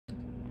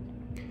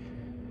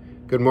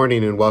Good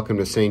morning and welcome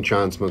to St.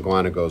 John's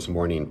McGuanago's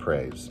Morning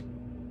Praise.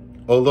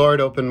 O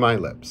Lord, open my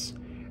lips,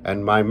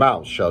 and my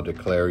mouth shall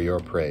declare your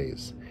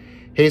praise.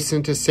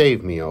 Hasten to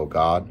save me, O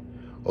God.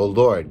 O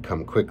Lord,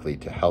 come quickly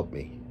to help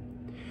me.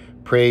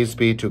 Praise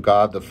be to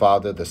God the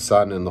Father, the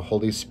Son, and the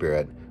Holy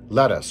Spirit.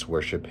 Let us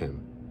worship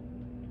him.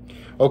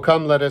 O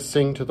come, let us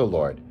sing to the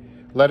Lord.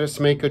 Let us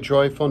make a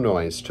joyful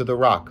noise to the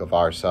rock of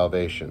our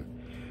salvation.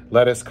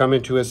 Let us come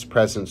into his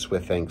presence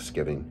with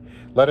thanksgiving.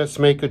 Let us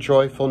make a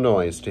joyful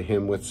noise to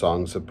him with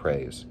songs of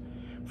praise.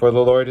 For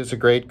the Lord is a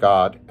great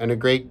God and a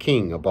great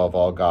King above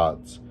all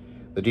gods.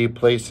 The deep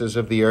places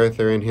of the earth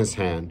are in his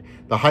hand.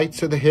 The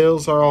heights of the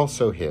hills are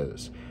also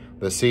his.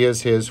 The sea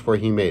is his, for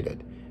he made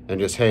it,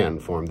 and his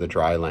hand formed the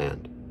dry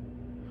land.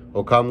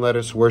 O come, let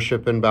us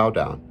worship and bow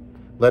down.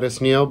 Let us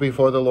kneel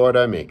before the Lord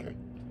our Maker,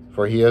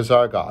 for he is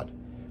our God,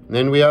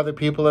 and we are the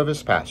people of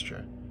his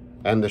pasture,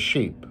 and the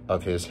sheep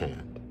of his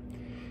hand.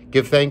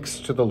 Give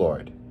thanks to the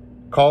Lord.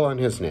 Call on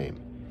his name.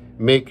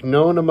 Make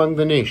known among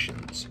the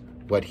nations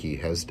what he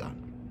has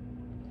done.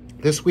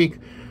 This week,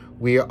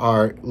 we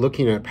are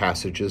looking at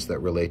passages that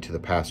relate to the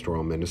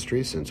pastoral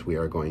ministry, since we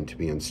are going to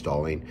be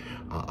installing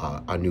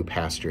a new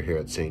pastor here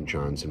at St.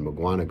 John's in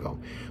McGuanago.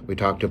 We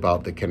talked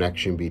about the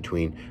connection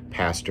between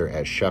pastor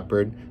as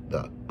shepherd,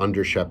 the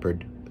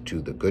under-shepherd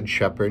to the good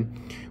shepherd.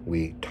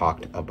 We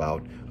talked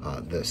about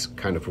this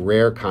kind of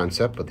rare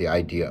concept, but the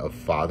idea of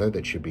father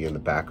that should be in the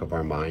back of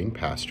our mind,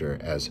 pastor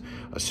as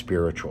a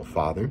spiritual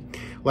father.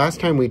 Last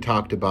time we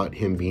talked about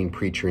him being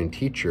preacher and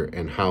teacher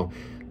and how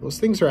those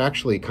things are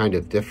actually kind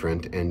of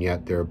different, and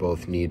yet they're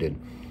both needed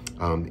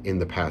in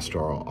the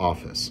pastoral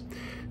office.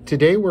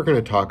 Today we're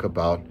going to talk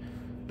about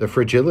the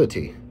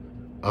fragility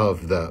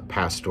of the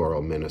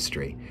pastoral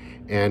ministry.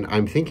 And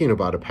I'm thinking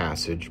about a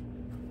passage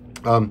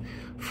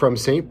from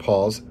St.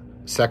 Paul's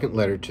second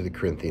letter to the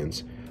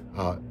Corinthians,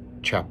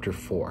 chapter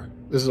 4.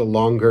 This is a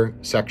longer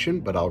section,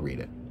 but I'll read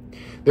it.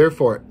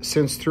 Therefore,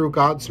 since through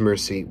God's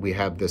mercy we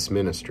have this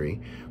ministry,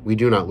 we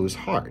do not lose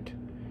heart.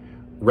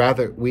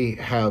 Rather, we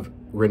have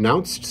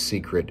renounced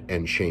secret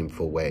and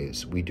shameful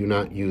ways. We do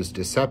not use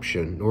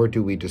deception, nor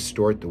do we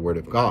distort the word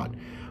of God.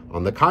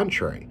 On the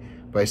contrary,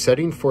 by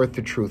setting forth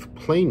the truth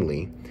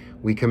plainly,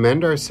 we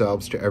commend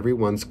ourselves to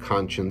everyone's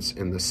conscience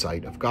in the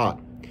sight of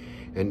God.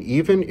 And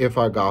even if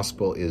our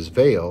gospel is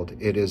veiled,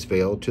 it is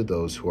veiled to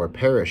those who are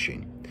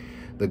perishing.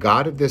 The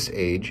God of this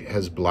age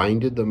has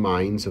blinded the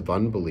minds of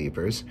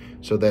unbelievers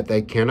so that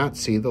they cannot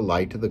see the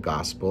light of the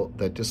gospel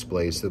that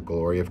displays the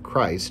glory of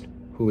Christ,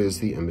 who is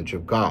the image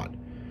of God.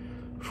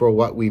 For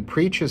what we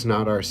preach is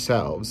not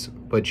ourselves,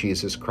 but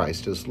Jesus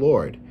Christ as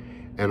Lord,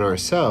 and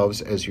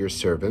ourselves as your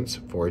servants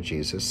for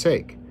Jesus'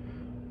 sake.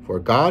 For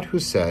God, who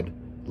said,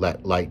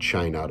 "Let light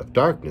shine out of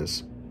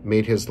darkness,"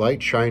 made his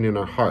light shine in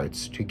our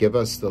hearts to give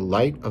us the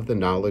light of the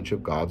knowledge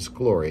of God's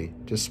glory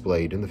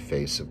displayed in the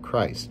face of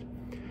Christ.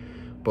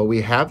 But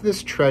we have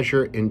this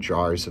treasure in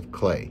jars of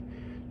clay,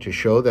 to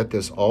show that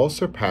this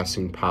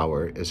all-surpassing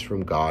power is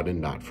from God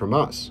and not from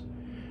us.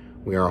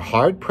 We are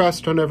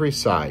hard-pressed on every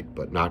side,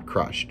 but not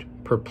crushed,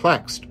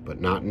 perplexed,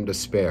 but not in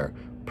despair,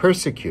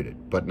 persecuted,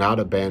 but not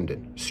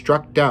abandoned,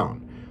 struck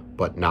down,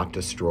 but not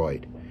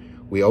destroyed.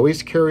 We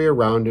always carry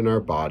around in our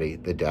body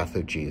the death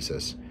of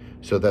Jesus,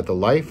 so that the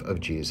life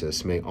of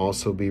Jesus may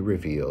also be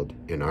revealed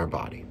in our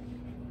body.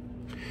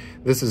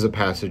 This is a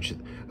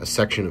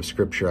section of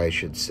Scripture, I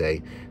should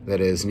say,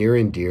 that is near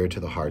and dear to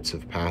the hearts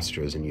of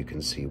pastors, and you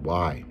can see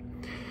why.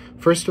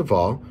 First of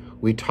all,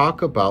 we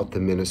talk about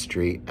the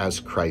ministry as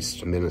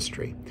Christ's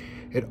ministry.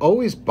 It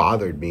always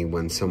bothered me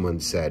when someone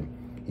said,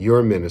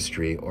 "your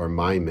ministry" or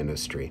 "my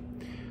ministry."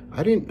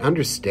 I didn't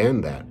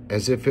understand that,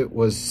 as if it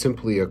was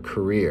simply a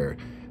career.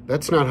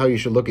 That's not how you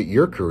should look at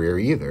your career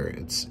either.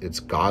 It's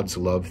God's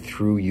love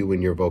through you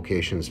and your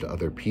vocations to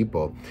other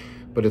people.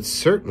 But it's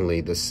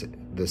certainly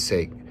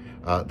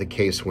the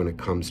case when it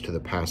comes to the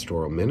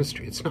pastoral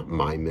ministry. It's not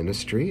my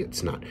ministry.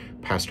 It's not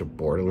Pastor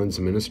Borderland's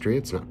ministry.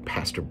 It's not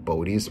Pastor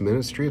Bodie's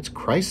ministry. It's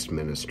Christ's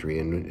ministry.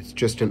 And it's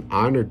just an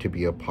honor to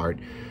be a part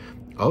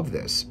of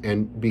this.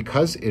 And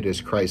because it is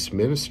Christ's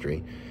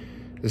ministry,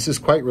 this is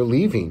quite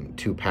relieving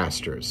to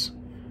pastors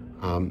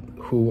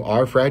who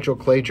are fragile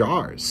clay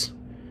jars.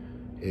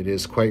 It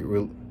is quite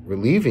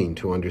relieving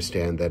to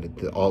understand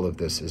that all of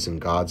this is in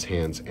God's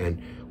hands,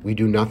 and we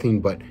do nothing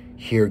but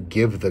here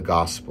give the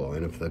gospel.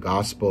 And if the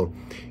gospel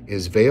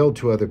is veiled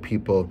to other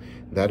people,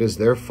 that is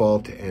their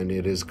fault, and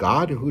it is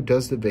God who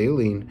does the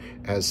veiling,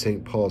 as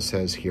St. Paul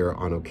says here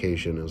on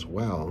occasion as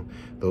well.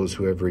 Those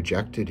who have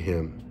rejected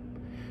him,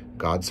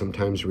 God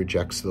sometimes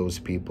rejects those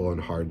people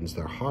and hardens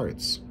their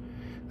hearts.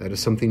 That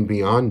is something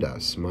beyond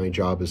us. My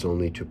job is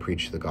only to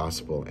preach the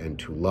gospel and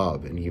to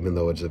love, and even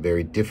though it's a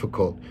very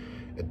difficult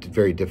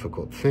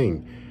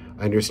thing,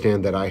 I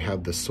understand that I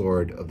have the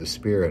sword of the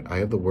Spirit. I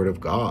have the word of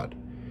God.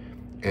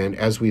 And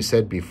as we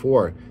said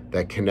before,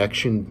 that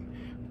connection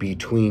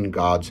between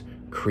God's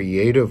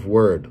creative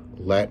word,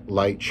 let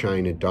light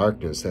shine in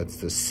darkness, that's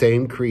the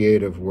same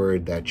creative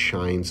word that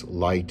shines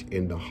light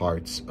in the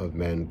hearts of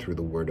men through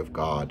the word of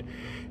God.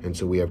 And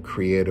so we have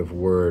creative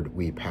word,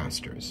 we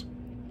pastors.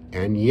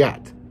 And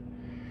yet,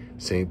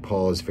 St.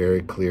 Paul is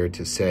very clear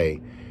to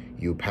say,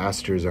 you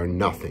pastors are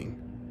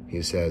nothing.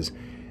 He says,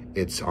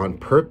 it's on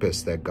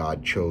purpose that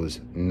God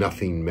chose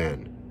nothing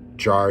men,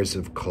 jars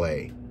of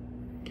clay,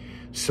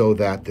 so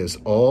that this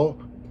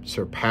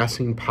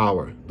all-surpassing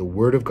power, the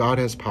Word of God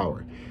has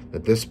power,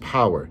 that this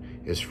power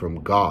is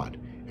from God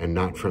and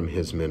not from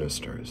his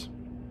ministers.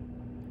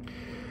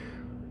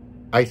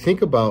 I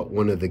think about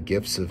one of the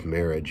gifts of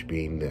marriage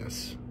being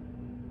this,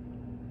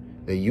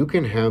 that you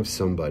can have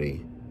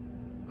somebody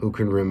who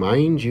can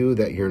remind you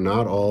that you're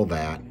not all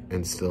that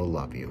and still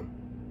love you.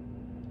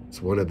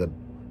 It's one of the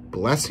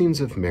blessings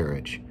of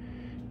marriage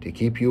to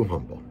keep you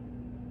humble.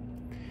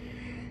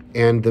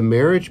 And the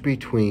marriage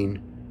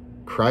between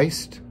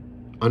Christ,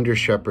 under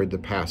shepherd, the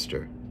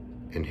pastor,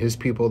 and his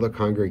people, the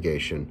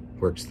congregation,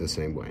 works the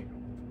same way.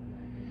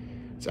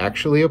 It's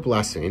actually a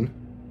blessing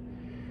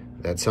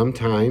that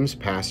sometimes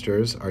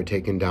pastors are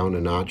taken down a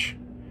notch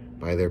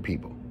by their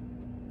people.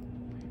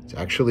 It's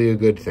actually a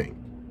good thing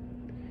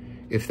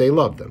if they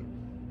love them.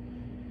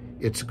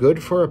 It's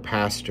good for a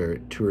pastor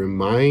to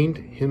remind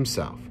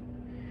himself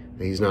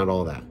that he's not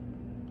all that.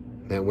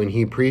 That when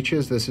he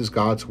preaches, this is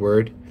God's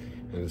word,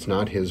 and it's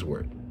not his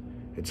word.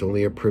 It's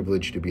only a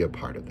privilege to be a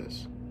part of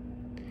this.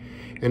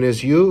 And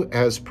as you,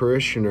 as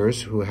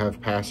parishioners who have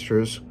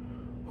pastors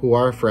who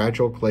are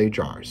fragile clay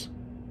jars,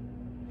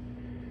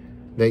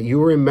 that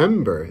you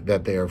remember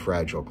that they are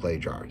fragile clay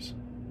jars,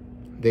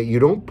 that you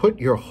don't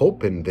put your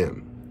hope in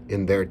them,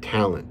 in their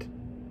talent,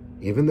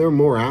 even their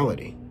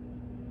morality,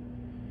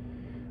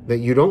 that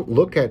you don't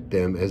look at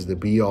them as the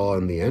be-all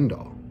and the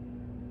end-all.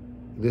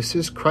 This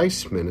is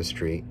Christ's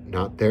ministry,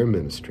 not their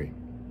ministry.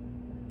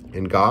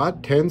 And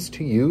God tends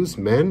to use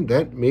men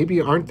that maybe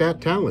aren't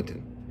that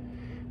talented,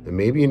 that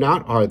maybe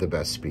not are the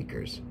best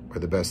speakers, or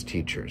the best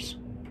teachers,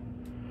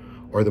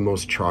 or the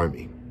most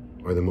charming,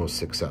 or the most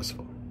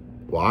successful.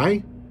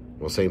 Why?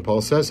 Well, St.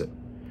 Paul says it.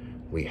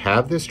 We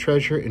have this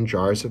treasure in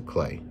jars of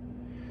clay.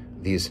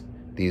 These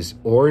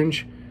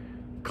orange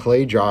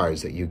clay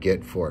jars that you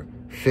get for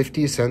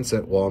 50 cents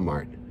at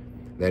Walmart,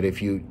 that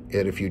if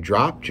you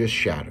drop, just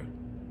shatter.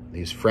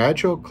 These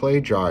fragile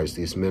clay jars,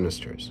 these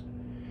ministers.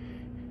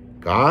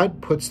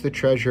 God puts the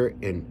treasure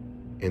in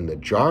the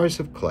jars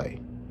of clay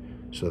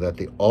so that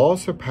the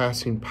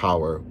all-surpassing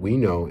power we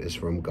know is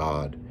from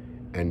God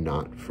and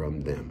not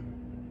from them.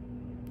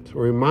 So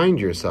remind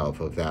yourself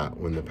of that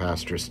when the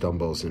pastor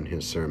stumbles in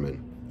his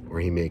sermon or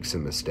he makes a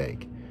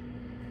mistake.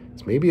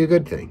 It's maybe a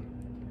good thing,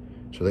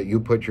 so that you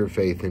put your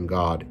faith in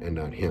God and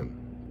not him.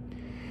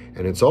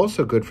 And it's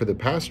also good for the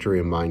pastor to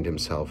remind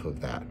himself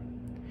of that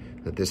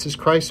this is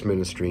Christ's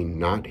ministry,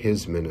 not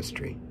his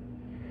ministry.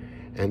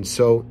 And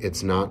so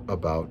it's not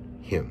about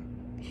him.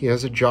 He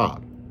has a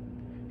job.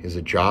 He has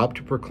a job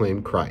to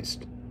proclaim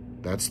Christ.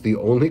 That's the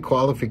only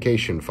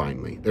qualification,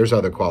 finally. There's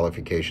other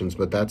qualifications,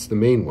 but that's the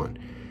main one.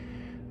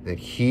 That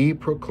he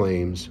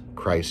proclaims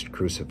Christ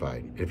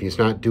crucified. If he's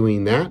not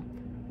doing that,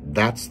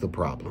 that's the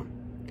problem.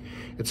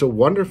 It's a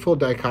wonderful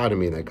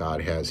dichotomy that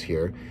God has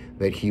here,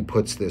 that he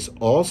puts this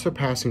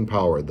all-surpassing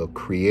power, the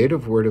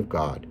creative word of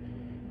God,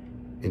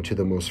 into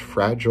the most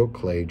fragile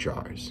clay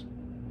jars.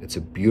 It's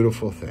a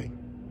beautiful thing.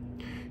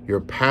 Your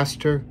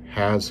pastor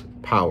has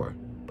power,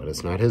 but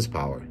it's not his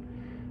power.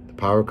 The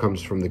power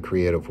comes from the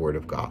creative word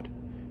of God.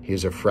 He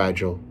is a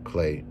fragile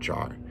clay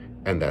jar,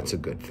 and that's a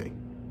good thing.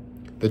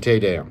 The Te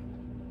Deum.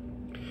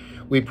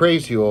 We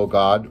praise you, O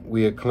God.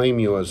 We acclaim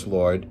you as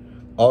Lord.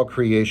 All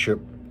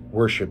creation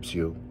worships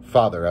you,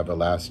 Father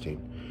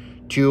everlasting.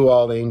 To you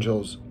all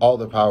angels, all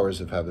the powers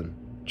of heaven,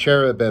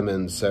 cherubim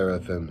and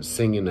seraphim,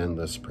 sing in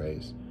endless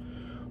praise.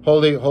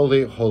 Holy,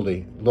 holy,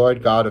 holy,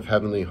 Lord God of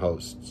heavenly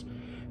hosts.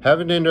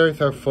 Heaven and earth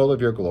are full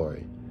of your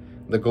glory.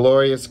 The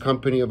glorious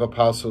company of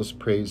apostles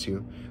praise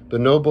you. The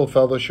noble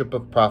fellowship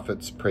of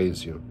prophets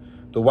praise you.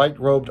 The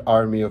white-robed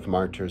army of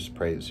martyrs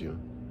praise you.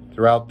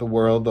 Throughout the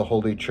world, the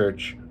Holy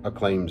Church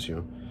acclaims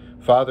you.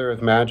 Father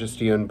of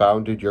majesty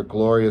unbounded, your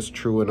glorious,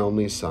 true, and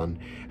only Son,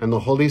 and the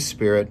Holy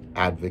Spirit,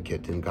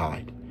 advocate and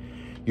guide.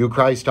 You,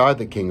 Christ, are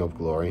the King of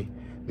glory,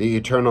 the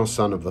eternal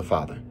Son of the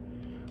Father.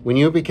 When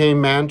you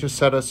became man to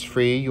set us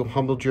free, you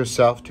humbled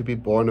yourself to be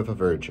born of a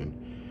virgin.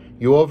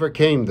 You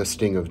overcame the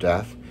sting of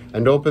death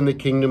and opened the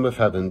kingdom of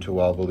heaven to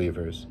all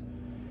believers.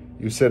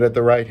 You sit at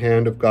the right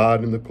hand of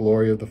God in the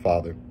glory of the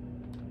Father.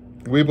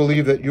 We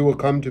believe that you will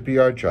come to be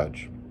our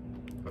judge.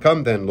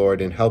 Come then,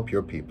 Lord, and help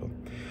your people,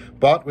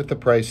 bought with the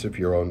price of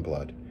your own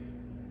blood,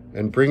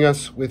 and bring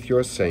us with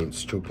your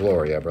saints to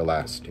glory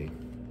everlasting.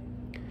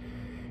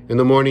 In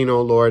the morning,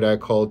 O Lord, I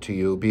call to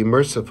you. Be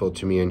merciful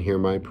to me and hear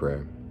my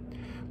prayer.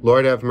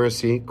 Lord, have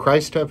mercy.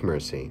 Christ, have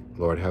mercy.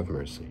 Lord, have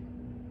mercy.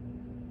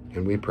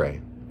 And we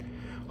pray.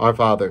 Our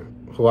Father,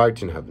 who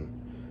art in heaven,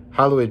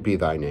 hallowed be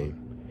thy name.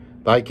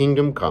 Thy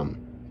kingdom come.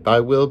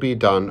 Thy will be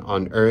done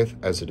on earth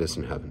as it is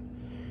in heaven.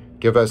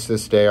 Give us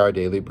this day our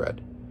daily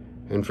bread,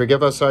 and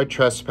forgive us our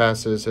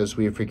trespasses as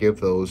we forgive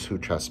those who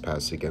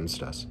trespass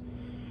against us.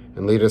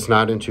 And lead us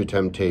not into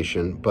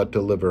temptation, but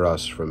deliver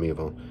us from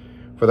evil.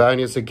 For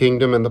thine is the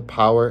kingdom and the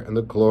power and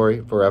the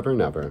glory forever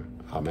and ever.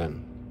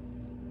 Amen.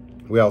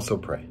 We also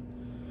pray.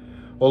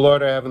 O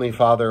Lord, our heavenly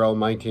Father,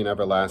 almighty and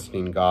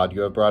everlasting God,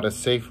 you have brought us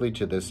safely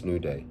to this new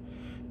day.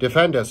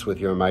 Defend us with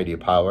your mighty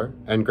power,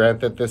 and grant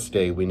that this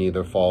day we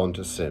neither fall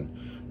into sin,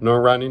 nor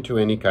run into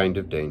any kind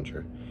of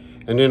danger.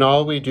 And in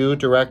all we do,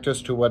 direct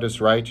us to what is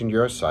right in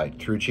your sight,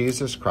 through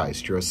Jesus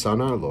Christ, your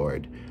Son, our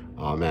Lord.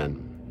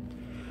 Amen.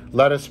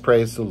 Let us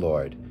praise the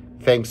Lord.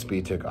 Thanks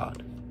be to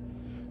God.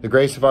 The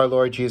grace of our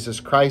Lord Jesus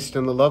Christ,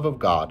 and the love of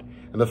God,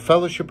 and the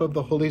fellowship of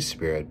the Holy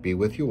Spirit be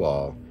with you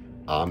all.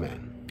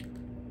 Amen.